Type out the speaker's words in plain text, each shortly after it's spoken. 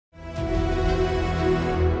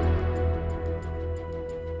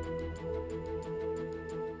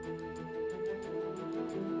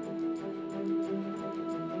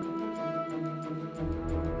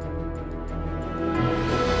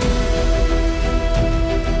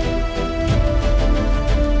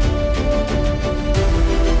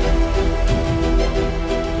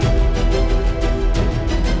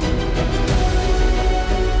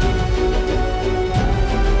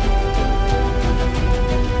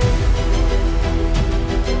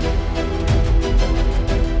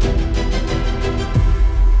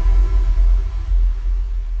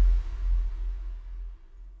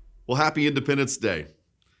Well, happy Independence Day.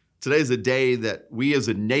 Today is a day that we as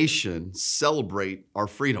a nation celebrate our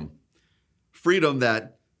freedom. Freedom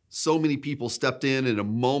that so many people stepped in a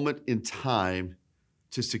moment in time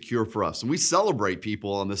to secure for us. And we celebrate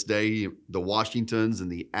people on this day, the Washingtons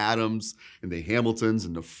and the Adams and the Hamiltons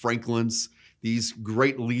and the Franklins, these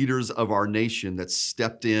great leaders of our nation that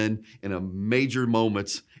stepped in a major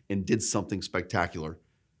moment and did something spectacular.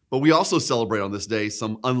 But we also celebrate on this day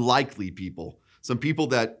some unlikely people, some people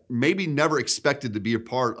that maybe never expected to be a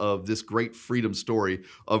part of this great freedom story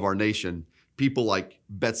of our nation. People like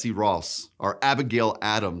Betsy Ross, or Abigail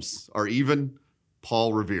Adams, or even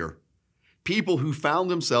Paul Revere. People who found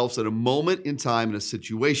themselves at a moment in time in a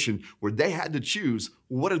situation where they had to choose,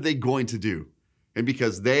 what are they going to do? And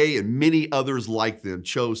because they and many others like them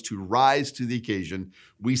chose to rise to the occasion,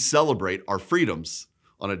 we celebrate our freedoms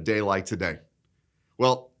on a day like today.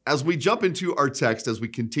 Well, as we jump into our text, as we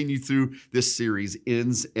continue through this series,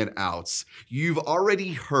 Ins and Outs, you've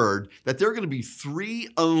already heard that there are going to be three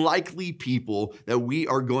unlikely people that we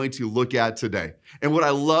are going to look at today. And what I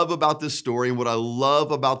love about this story, and what I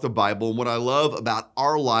love about the Bible, and what I love about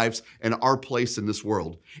our lives and our place in this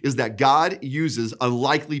world is that God uses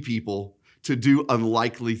unlikely people to do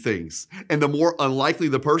unlikely things. And the more unlikely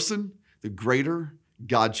the person, the greater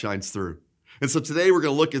God shines through. And so today we're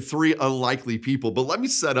going to look at three unlikely people, but let me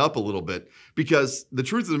set up a little bit, because the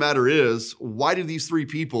truth of the matter is, why do these three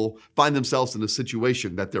people find themselves in the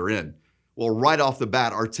situation that they're in? Well, right off the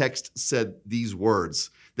bat, our text said these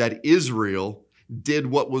words, that Israel did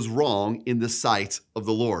what was wrong in the sight of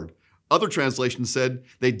the Lord. Other translations said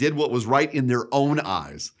they did what was right in their own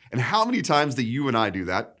eyes. And how many times do you and I do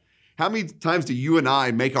that? How many times do you and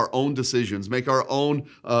I make our own decisions, make our own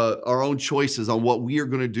choices on what we are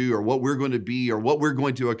going to do or what we're going to be or what we're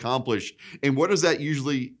going to accomplish? And what does that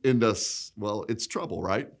usually end us? Well, it's trouble,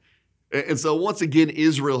 right? And so once again,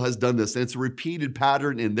 Israel has done this, and it's a repeated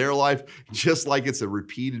pattern in their life, just like it's a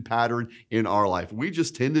repeated pattern in our life. We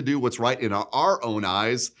just tend to do what's right in our own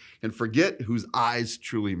eyes and forget whose eyes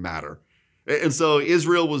truly matter. And so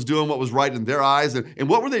Israel was doing what was right in their eyes. And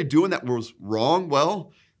what were they doing that was wrong?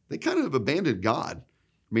 Well, they kind of abandoned God.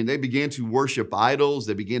 I mean, they began to worship idols.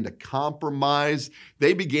 They began to compromise.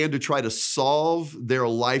 They began to try to solve their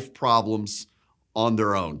life problems on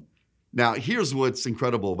their own. Now, here's what's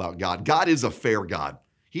incredible about God. God is a fair God.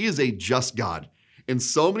 He is a just God. And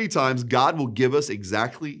so many times, God will give us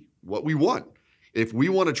exactly what we want. If we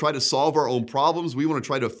want to try to solve our own problems, we want to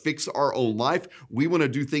try to fix our own life, we want to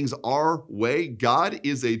do things our way, God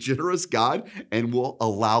is a generous God and will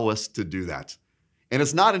allow us to do that. And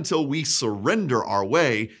it's not until we surrender our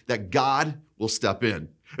way that God will step in.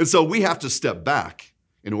 And so we have to step back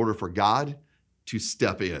in order for God to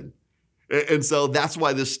step in. And so that's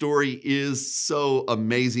why this story is so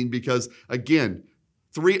amazing, because again,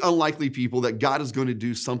 three unlikely people that God is going to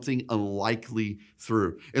do something unlikely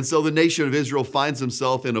through. And so the nation of Israel finds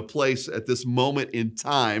himself in a place at this moment in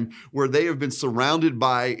time where they have been surrounded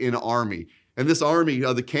by an army. And this army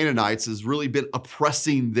of the Canaanites has really been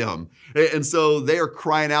oppressing them. And so they are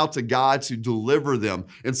crying out to God to deliver them.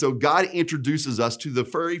 And so God introduces us to the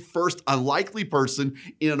very first unlikely person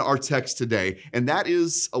in our text today. And that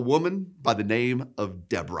is a woman by the name of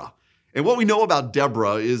Deborah. And what we know about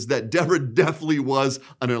Deborah is that Deborah definitely was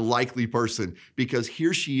an unlikely person, because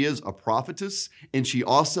here she is, a prophetess, and she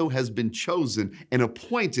also has been chosen and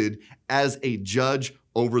appointed as a judge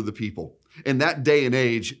over the people. In that day and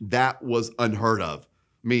age, that was unheard of.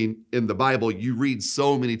 I mean, in the Bible, you read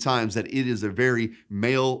so many times that it is a very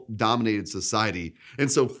male-dominated society. And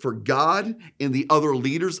so for God and the other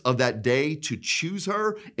leaders of that day to choose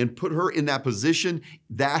her and put her in that position,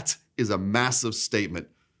 that is a massive statement.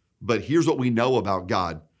 But here's what we know about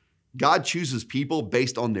God. God chooses people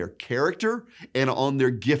based on their character and on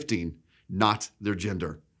their gifting, not their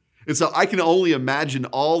gender. And so I can only imagine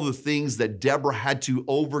all the things that Deborah had to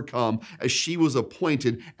overcome as she was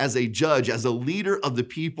appointed as a judge, as a leader of the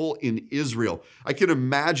people in Israel. I can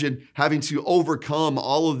imagine having to overcome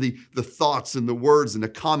all of the thoughts and the words and the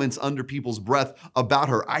comments under people's breath about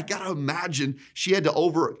her. I got to imagine she had to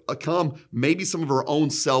overcome maybe some of her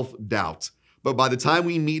own self-doubt. But by the time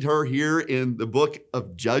we meet her here in the book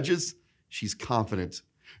of Judges, she's confident.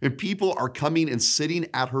 And people are coming and sitting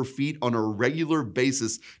at her feet on a regular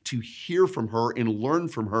basis to hear from her and learn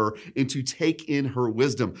from her and to take in her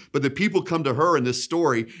wisdom. But the people come to her in this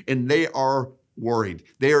story and they are worried.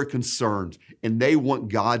 They are concerned and they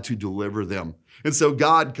want God to deliver them. And so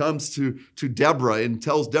God comes to Deborah and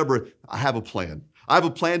tells Deborah, I have a plan. I have a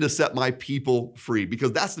plan to set my people free,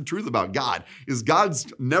 because that's the truth about God, is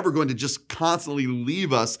God's never going to just constantly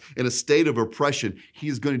leave us in a state of oppression. He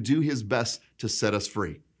is going to do his best to set us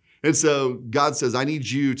free. And so God says, I need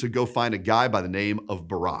you to go find a guy by the name of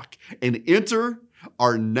Barak and enter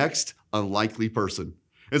our next unlikely person.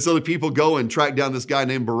 And so the people go and track down this guy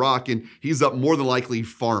named Barak, and he's up more than likely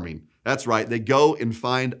farming. That's right. They go and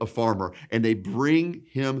find a farmer and they bring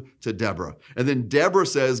him to Deborah. And then Deborah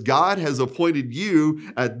says, God has appointed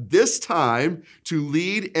you at this time to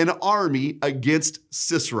lead an army against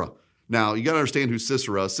Sisera. Now, you got to understand who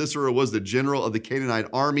Sisera is. Sisera was the general of the Canaanite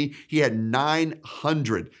army. He had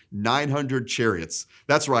 900 chariots.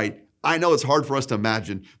 That's right. I know it's hard for us to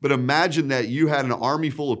imagine, but imagine that you had an army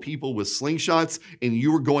full of people with slingshots and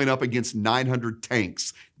you were going up against 900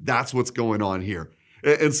 tanks. That's what's going on here.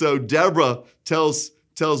 And so Deborah tells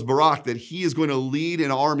Barak that he is going to lead an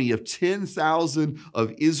army of 10,000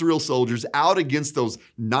 of Israel soldiers out against those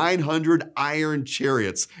 900 iron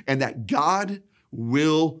chariots, and that God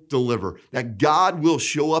will deliver, that God will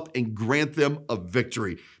show up and grant them a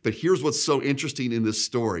victory. But here's what's so interesting in this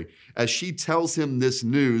story. As she tells him this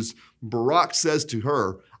news, Barak says to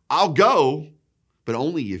her, I'll go, but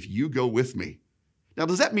only if you go with me. Now,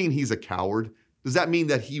 does that mean he's a coward? Does that mean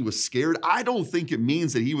that he was scared? I don't think it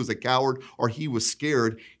means that he was a coward or he was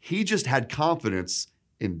scared. He just had confidence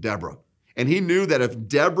in Deborah. And he knew that if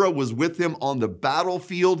Deborah was with him on the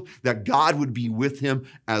battlefield, that God would be with him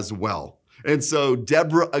as well. And so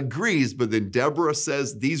Deborah agrees, but then Deborah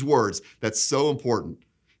says these words that's so important.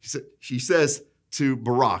 She says to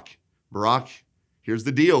Barak, here's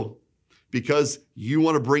the deal. Because you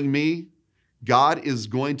want to bring me, God is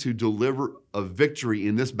going to deliver a victory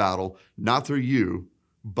in this battle, not through you,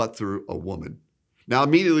 but through a woman. Now,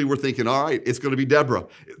 immediately we're thinking, all right, it's going to be Deborah.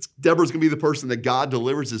 Deborah's going to be the person that God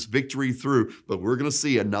delivers this victory through, but we're going to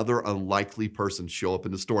see another unlikely person show up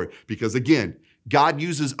in the story. Because again, God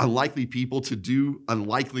uses unlikely people to do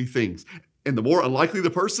unlikely things. And the more unlikely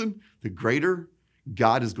the person, the greater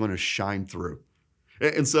God is going to shine through.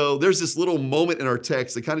 And so there's this little moment in our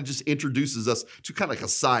text that kind of just introduces us to kind of like a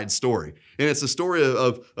side story. And it's a story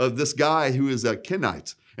of this guy who is a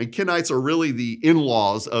Kenite. And Kenites are really the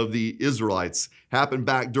in-laws of the Israelites. Happened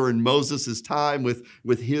back during Moses' time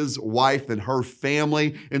with his wife and her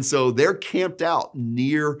family. And so they're camped out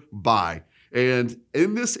nearby. And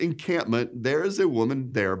in this encampment, there is a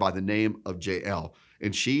woman there by the name of Jael.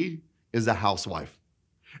 And she is a housewife.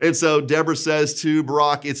 And so Deborah says to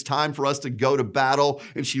Barak, it's time for us to go to battle.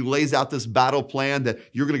 And she lays out this battle plan that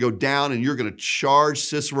you're going to go down and you're going to charge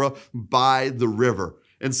Sisera by the river.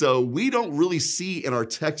 And so we don't really see in our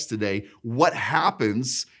text today what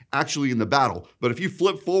happens actually in the battle. But if you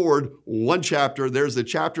flip forward one chapter, there's a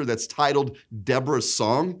chapter that's titled Deborah's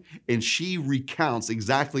Song, and she recounts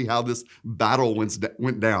exactly how this battle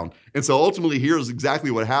went down. And so ultimately, here's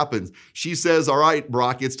exactly what happens. She says, all right,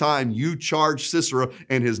 Barak, it's time. You charge Sisera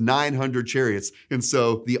and his 900 chariots. And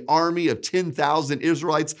so the army of 10,000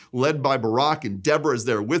 Israelites led by Barak, and Deborah is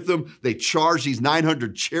there with them. They charge these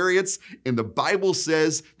 900 chariots, and the Bible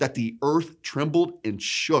says that the earth trembled and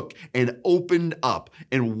shook and opened up,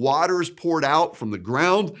 and waters poured out from the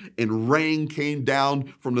ground and rain came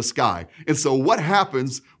down from the sky. And so what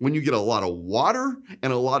happens when you get a lot of water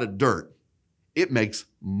and a lot of dirt? It makes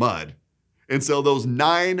mud. And so those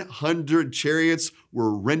 900 chariots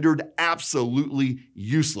were rendered absolutely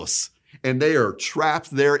useless. And they are trapped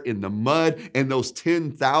there in the mud. And those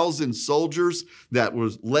 10,000 soldiers that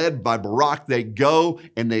was led by Barak, they go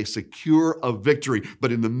and they secure a victory.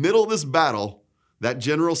 But in the middle of this battle, that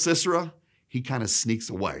general Sisera, he kind of sneaks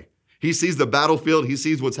away. He sees the battlefield. He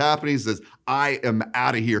sees what's happening. He says, I am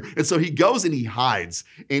out of here. And so he goes and he hides,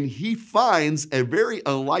 and he finds a very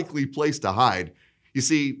unlikely place to hide. You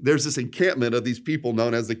see, there's this encampment of these people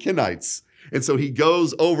known as the Kenites. And so he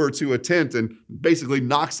goes over to a tent and basically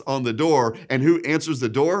knocks on the door. And who answers the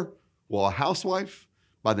door? Well, a housewife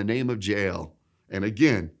by the name of Jael. And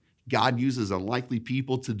again, God uses unlikely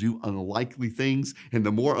people to do unlikely things. And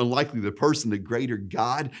the more unlikely the person, the greater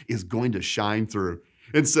God is going to shine through.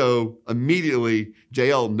 And so immediately,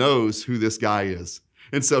 Jael knows who this guy is.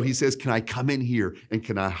 And so he says, can I come in here and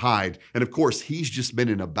can I hide? And of course, he's just been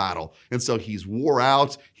in a battle. And so he's wore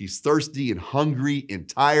out, he's thirsty and hungry and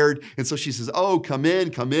tired. And so she says, oh, come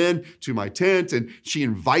in to my tent. And she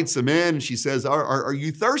invites him in and she says, are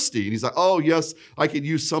you thirsty? And he's like, oh, yes, I could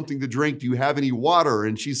use something to drink. Do you have any water?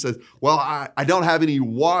 And she says, well, I don't have any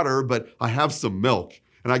water, but I have some milk.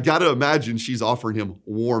 And I got to imagine she's offering him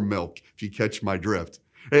warm milk, if you catch my drift.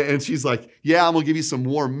 And she's like, yeah, I'm going to give you some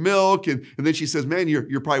warm milk. And then she says, man,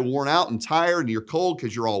 you're probably worn out and tired and you're cold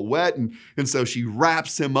because you're all wet. And so she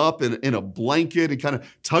wraps him up in a blanket and kind of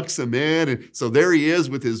tucks him in. And so there he is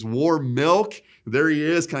with his warm milk. there he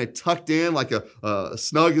is, kind of tucked in like a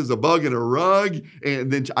snug as a bug in a rug.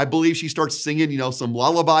 And then I believe she starts singing, some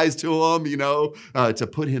lullabies to him, to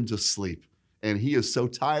put him to sleep. And he is so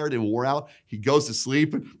tired and wore out, he goes to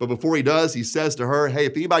sleep. But before he does, he says to her, hey,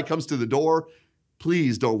 if anybody comes to the door,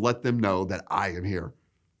 please don't let them know that I am here.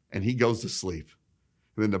 And he goes to sleep.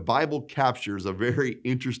 And then the Bible captures a very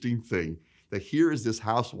interesting thing, that here is this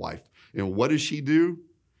housewife. And what does she do?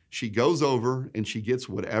 She goes over and she gets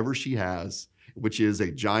whatever she has, which is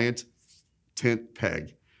a giant tent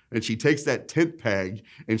peg. And she takes that tent peg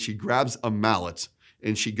and she grabs a mallet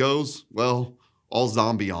and she goes, all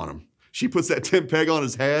zombie on him. She puts that tent peg on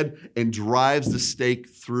his head and drives the stake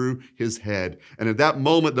through his head. And at that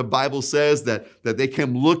moment, the Bible says that they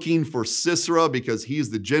came looking for Sisera because he's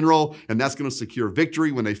the general, and that's going to secure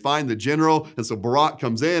victory when they find the general. And so Barak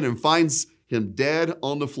comes in and finds him dead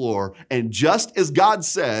on the floor. And just as God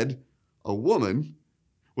said, a woman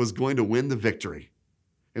was going to win the victory.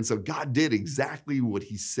 And so God did exactly what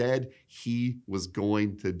he said he was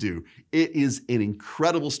going to do. It is an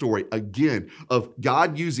incredible story, again, of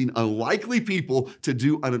God using unlikely people to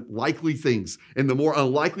do unlikely things. And the more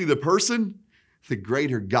unlikely the person, the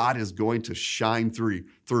greater God is going to shine through.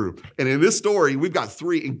 And in this story, we've got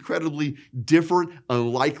three incredibly different,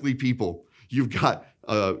 unlikely people. You've got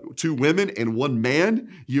two women and one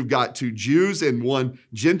man. You've got two Jews and one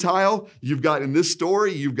Gentile. You've got, in this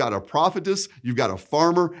story, you've got a prophetess, you've got a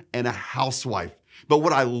farmer, and a housewife. But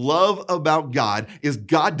what I love about God is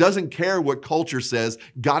God doesn't care what culture says.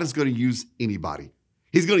 God is going to use anybody.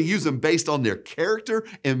 He's going to use them based on their character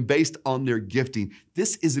and based on their gifting.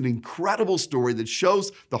 This is an incredible story that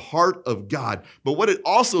shows the heart of God. But what it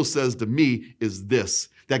also says to me is this,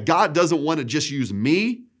 that God doesn't want to just use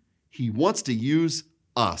me. He wants to use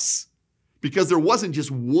us. Because there wasn't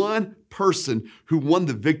just one person who won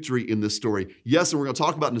the victory in this story. Yes, and we're going to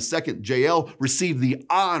talk about in a second, Jael received the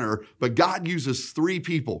honor, but God uses three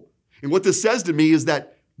people. And what this says to me is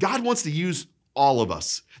that God wants to use all of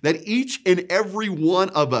us. That each and every one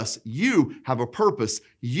of us, you have a purpose,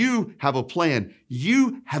 you have a plan,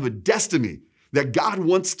 you have a destiny that God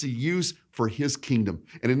wants to use for his kingdom.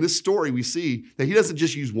 And in this story, we see that he doesn't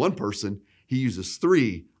just use one person, he uses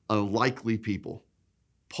three unlikely people.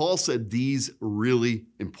 Paul said these really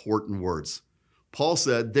important words. Paul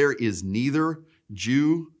said, there is neither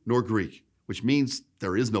Jew nor Greek, which means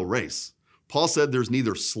there is no race. Paul said there's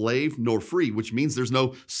neither slave nor free, which means there's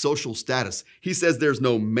no social status. He says there's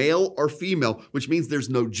no male or female, which means there's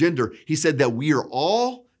no gender. He said that we are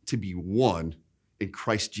all to be one in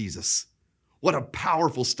Christ Jesus. What a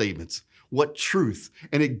powerful statement. What truth.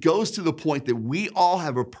 And it goes to the point that we all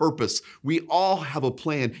have a purpose. We all have a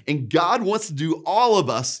plan. And God wants to use all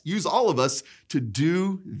of us to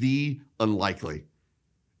do the unlikely.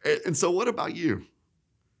 And so what about you?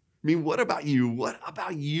 What about you? What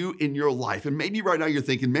about you in your life? And maybe right now you're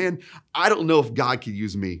thinking, man, I don't know if God could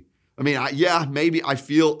use me. Maybe I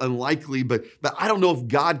feel unlikely, but I don't know if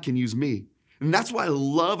God can use me. And that's what I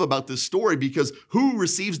love about this story, because who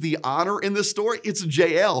receives the honor in this story? It's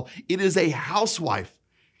Jael. It is a housewife.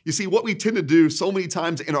 You see, what we tend to do so many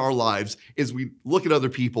times in our lives is we look at other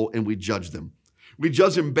people and we judge them. We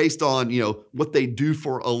judge them based on, what they do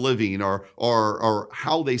for a living or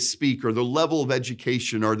how they speak or their level of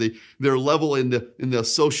education or their level in the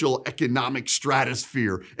social economic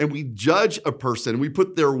stratosphere. And we judge a person and we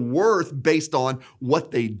put their worth based on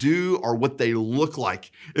what they do or what they look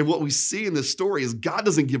like. And what we see in this story is God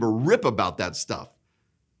doesn't give a rip about that stuff.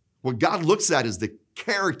 What God looks at is the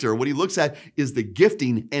character. What he looks at is the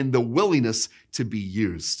gifting and the willingness to be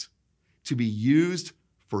used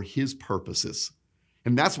for his purposes.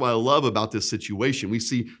 And that's what I love about this situation. We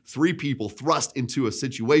see three people thrust into a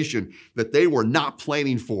situation that they were not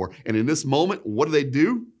planning for. And in this moment, what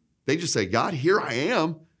do? They just say, God, here I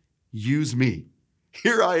am, use me.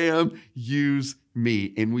 Here I am, use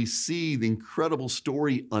me. And we see the incredible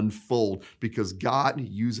story unfold because God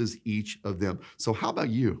uses each of them. So how about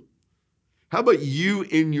you? How about you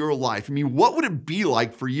in your life? What would it be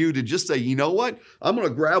like for you to just say, you know what? I'm going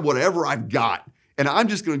to grab whatever I've got. And I'm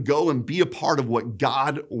just going to go and be a part of what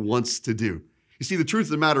God wants to do. You see, the truth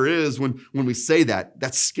of the matter is when we say that,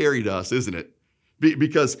 that's scary to us, isn't it?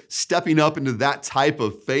 Because stepping up into that type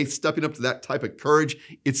of faith, stepping up to that type of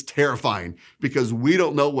courage, it's terrifying because we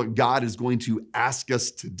don't know what God is going to ask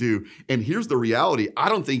us to do. And here's the reality. I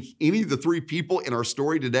don't think any of the three people in our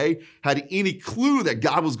story today had any clue that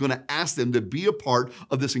God was going to ask them to be a part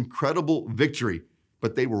of this incredible victory,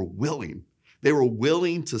 but they were willing. They were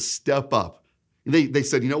willing to step up. They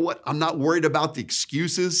said, you know what? I'm not worried about the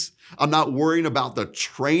excuses. I'm not worrying about the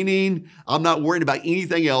training. I'm not worrying about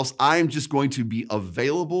anything else. I'm just going to be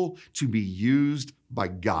available to be used by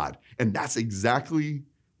God. And that's exactly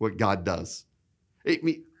what God does.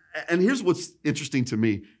 And here's what's interesting to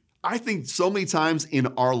me. I think so many times in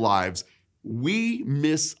our lives, we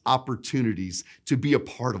miss opportunities to be a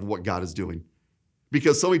part of what God is doing.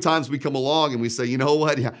 Because so many times we come along and we say, you know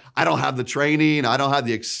what, I don't have the training, I don't have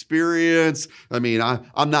the experience. I mean,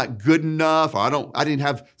 I'm not good enough. I didn't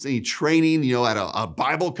have any training, at a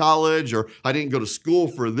Bible college, or I didn't go to school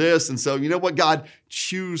for this. And so, you know what, God,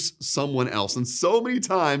 choose someone else. And so many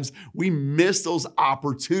times we miss those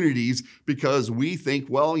opportunities because we think,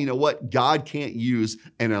 well, you know what, God can't use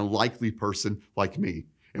an unlikely person like me.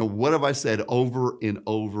 And what have I said over and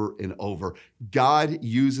over and over? God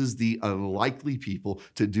uses the unlikely people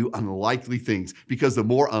to do unlikely things, because the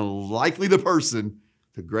more unlikely the person,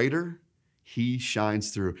 the greater he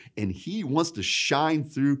shines through. And he wants to shine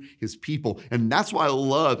through his people. And that's why I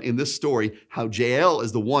love in this story how Jael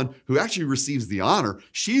is the one who actually receives the honor.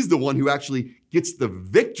 She's the one who actually gets the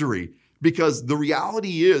victory. Because the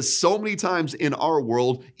reality is, so many times in our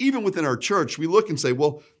world, even within our church, we look and say,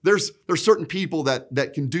 well, there's certain people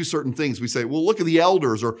that can do certain things. We say, well, look at the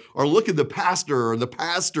elders, or look at the pastor or the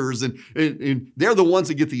pastors, and they're the ones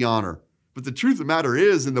that get the honor. But the truth of the matter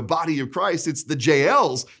is, in the body of Christ, it's the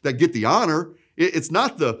Jaels that get the honor. It's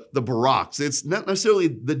not the Baraks. It's not necessarily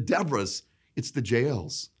the Deborahs. It's the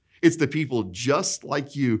Jaels. It's the people just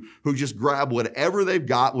like you who just grab whatever they've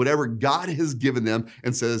got, whatever God has given them,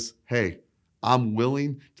 and says, hey, I'm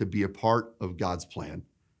willing to be a part of God's plan.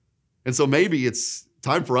 And so maybe it's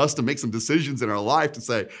time for us to make some decisions in our life to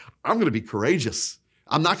say, I'm going to be courageous.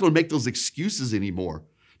 I'm not going to make those excuses anymore.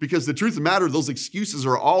 Because the truth of the matter, those excuses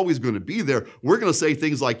are always going to be there. We're going to say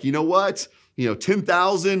things like, you know what?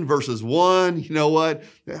 10,000 versus 1. You know what?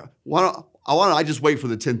 Why don't I just wait for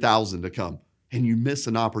the 10,000 to come? And you miss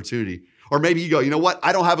an opportunity. Or maybe you go, you know what?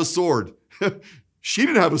 I don't have a sword. She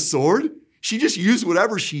didn't have a sword. She just used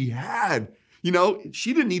whatever she had.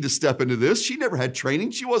 She didn't need to step into this. She never had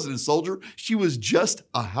training. She wasn't a soldier. She was just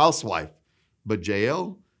a housewife. But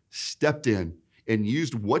Jael stepped in and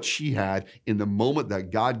used what she had in the moment that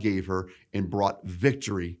God gave her and brought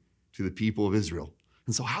victory to the people of Israel.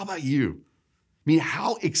 And so how about you?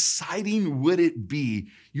 How exciting would it be?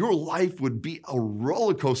 Your life would be a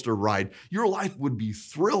roller coaster ride. Your life would be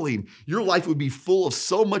thrilling. Your life would be full of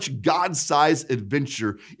so much God-sized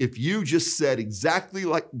adventure if you just said exactly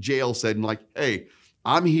like Jael said, and like, hey,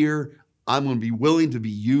 I'm here. I'm going to be willing to be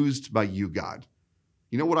used by you, God.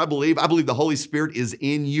 You know what I believe? I believe the Holy Spirit is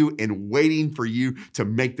in you and waiting for you to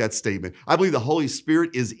make that statement. I believe the Holy Spirit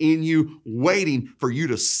is in you waiting for you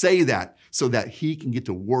to say that so that he can get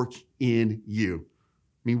to work in you.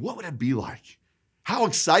 What would it be like? How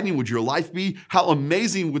exciting would your life be? How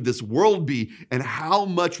amazing would this world be? And how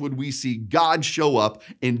much would we see God show up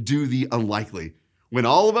and do the unlikely? When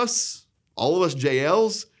all of us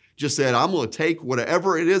Jaels, just said, I'm going to take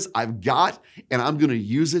whatever it is I've got and I'm going to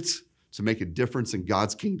use it to make a difference in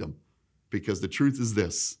God's kingdom. Because the truth is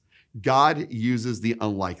this, God uses the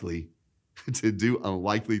unlikely to do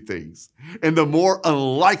unlikely things. And the more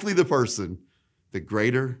unlikely the person, the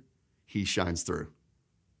greater he shines through.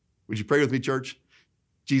 Would you pray with me, church?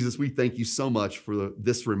 Jesus, we thank you so much for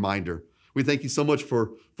this reminder. We thank you so much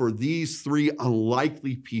for these three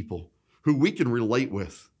unlikely people who we can relate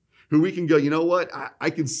with, who we can go, you know what? I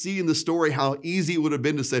can see in the story how easy it would have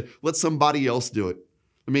been to say, let somebody else do it.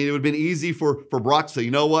 It would have been easy for Brock to say,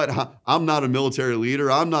 you know what? I'm not a military leader.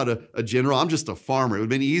 I'm not a general. I'm just a farmer. It would have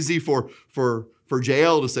been easy for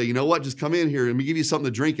Jael to say, you know what? Just come in here and we give you something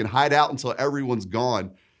to drink and hide out until everyone's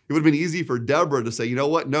gone. It would have been easy for Deborah to say, you know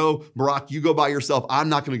what? No, Barak, you go by yourself. I'm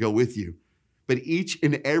not going to go with you. But each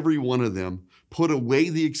and every one of them put away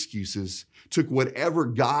the excuses, took whatever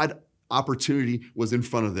God opportunity was in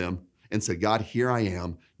front of them and said, God, here I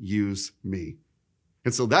am. Use me.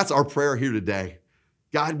 And so that's our prayer here today.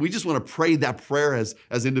 God, we just want to pray that prayer as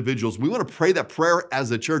individuals. We want to pray that prayer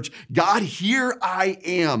as a church. God, here I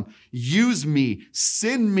am. Use me.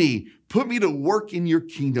 Send me. Put me to work in your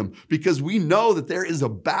kingdom, because we know that there is a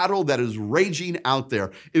battle that is raging out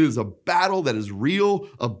there. It is a battle that is real,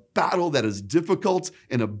 a battle that is difficult,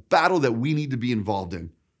 and a battle that we need to be involved in.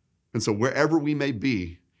 And so wherever we may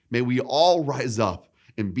be, may we all rise up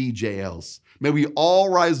and be Jaels. May we all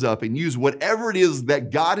rise up and use whatever it is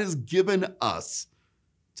that God has given us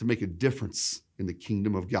to make a difference in the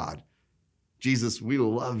kingdom of God. Jesus, we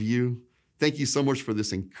love you. Thank you so much for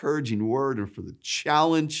this encouraging word and for the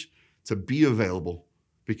challenge to be available,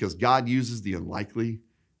 because God uses the unlikely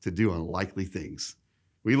to do unlikely things.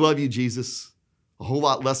 We love you, Jesus. a whole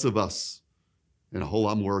lot less of us and a whole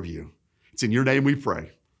lot more of you. It's in your name we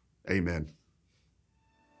pray. Amen.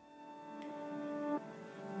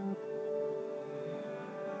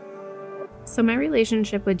 So my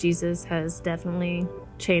relationship with Jesus has definitely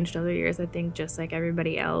changed over the years, I think, just like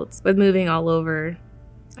everybody else. With moving all over,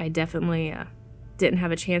 I definitely didn't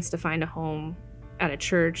have a chance to find a home at a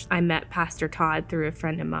church. I met Pastor Todd through a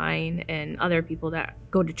friend of mine and other people that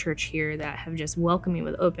go to church here that have just welcomed me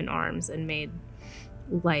with open arms and made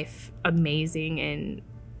life amazing and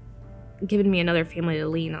given me another family to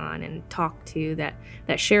lean on and talk to that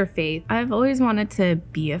share faith. I've always wanted to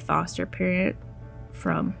be a foster parent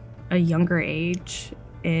from a younger age,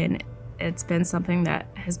 and it's been something that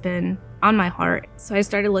has been on my heart. So I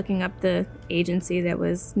started looking up the agency that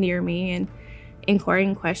was near me and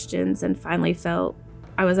inquiring questions, and finally felt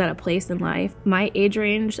I was at a place in life. My age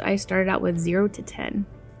range, I started out with 0 to 10.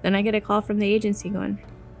 Then I get a call from the agency going,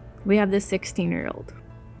 we have this 16-year-old.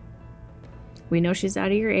 We know she's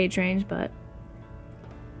out of your age range, but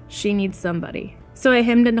she needs somebody. So I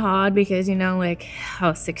hemmed and hawed because, like,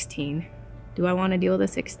 16. Do I want to deal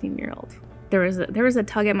with a 16-year-old? There was a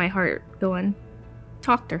tug at my heart going,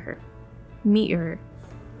 talk to her, meet her,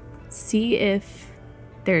 see if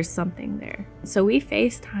there's something there. So we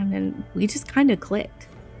FaceTimed and we just kind of clicked.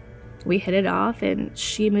 We hit it off and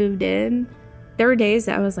she moved in. There were days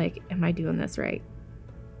that I was like, am I doing this right?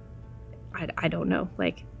 I don't know.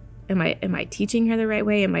 Like, am I teaching her the right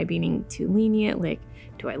way? Am I being too lenient? Like,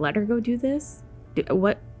 do I let her go do this?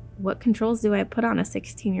 What controls do I put on a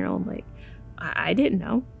 16-year-old? Like, I didn't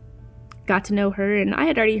know. Got to know her, and I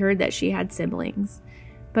had already heard that she had siblings,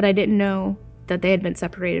 but I didn't know that they had been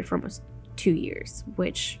separated for almost 2 years,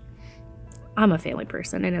 which I'm a family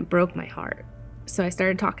person, and it broke my heart. So I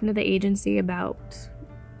started talking to the agency about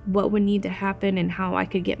what would need to happen and how I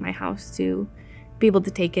could get my house to be able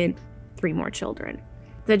to take in 3 more children.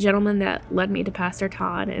 The gentleman that led me to Pastor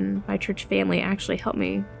Todd and my church family actually helped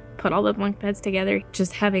me put all the bunk beds together.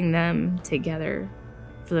 Just having them together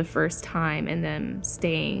for the first time and them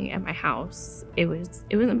staying at my house, it was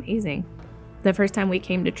amazing. The first time we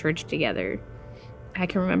came to church together, I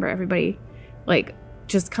can remember everybody like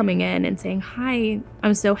just coming in and saying, hi,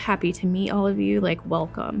 I'm so happy to meet all of you, like,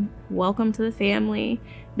 welcome to the family.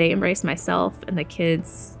 They embraced myself and the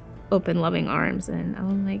kids, open loving arms, and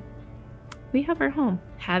I'm like, we have our home.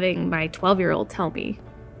 Having my 12-year-old tell me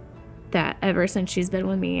that ever since she's been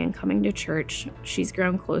with me and coming to church, she's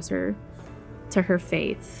grown closer to her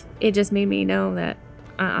faith. It just made me know that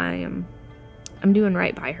I'm doing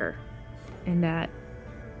right by her, and that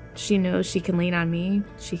she knows she can lean on me,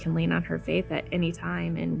 she can lean on her faith at any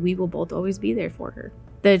time, and we will both always be there for her.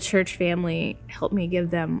 The church family helped me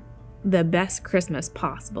give them the best Christmas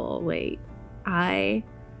possible. Like, I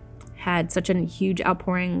had such a huge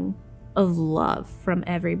outpouring of love from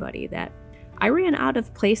everybody that I ran out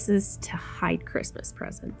of places to hide Christmas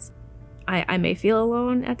presents. I may feel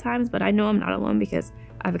alone at times, but I know I'm not alone because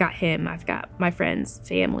I've got him, I've got my friends,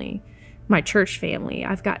 family, my church family.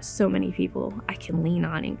 I've got so many people I can lean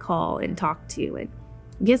on and call and talk to and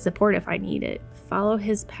get support if I need it. Follow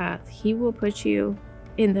his path. He will put you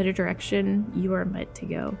in the direction you are meant to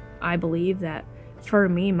go. I believe that for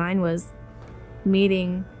me, mine was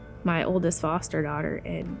meeting my oldest foster daughter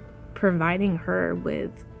and providing her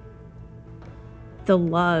with the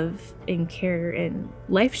love and care and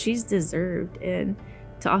life she's deserved, and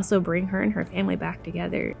to also bring her and her family back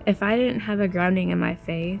together. If I didn't have a grounding in my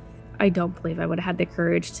faith, I don't believe I would have had the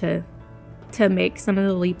courage to make some of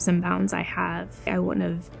the leaps and bounds I have. I wouldn't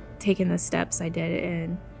have taken the steps I did,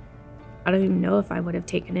 and I don't even know if I would have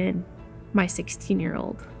taken in my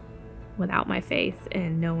 16-year-old without my faith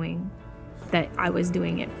and knowing that I was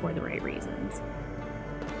doing it for the right reasons.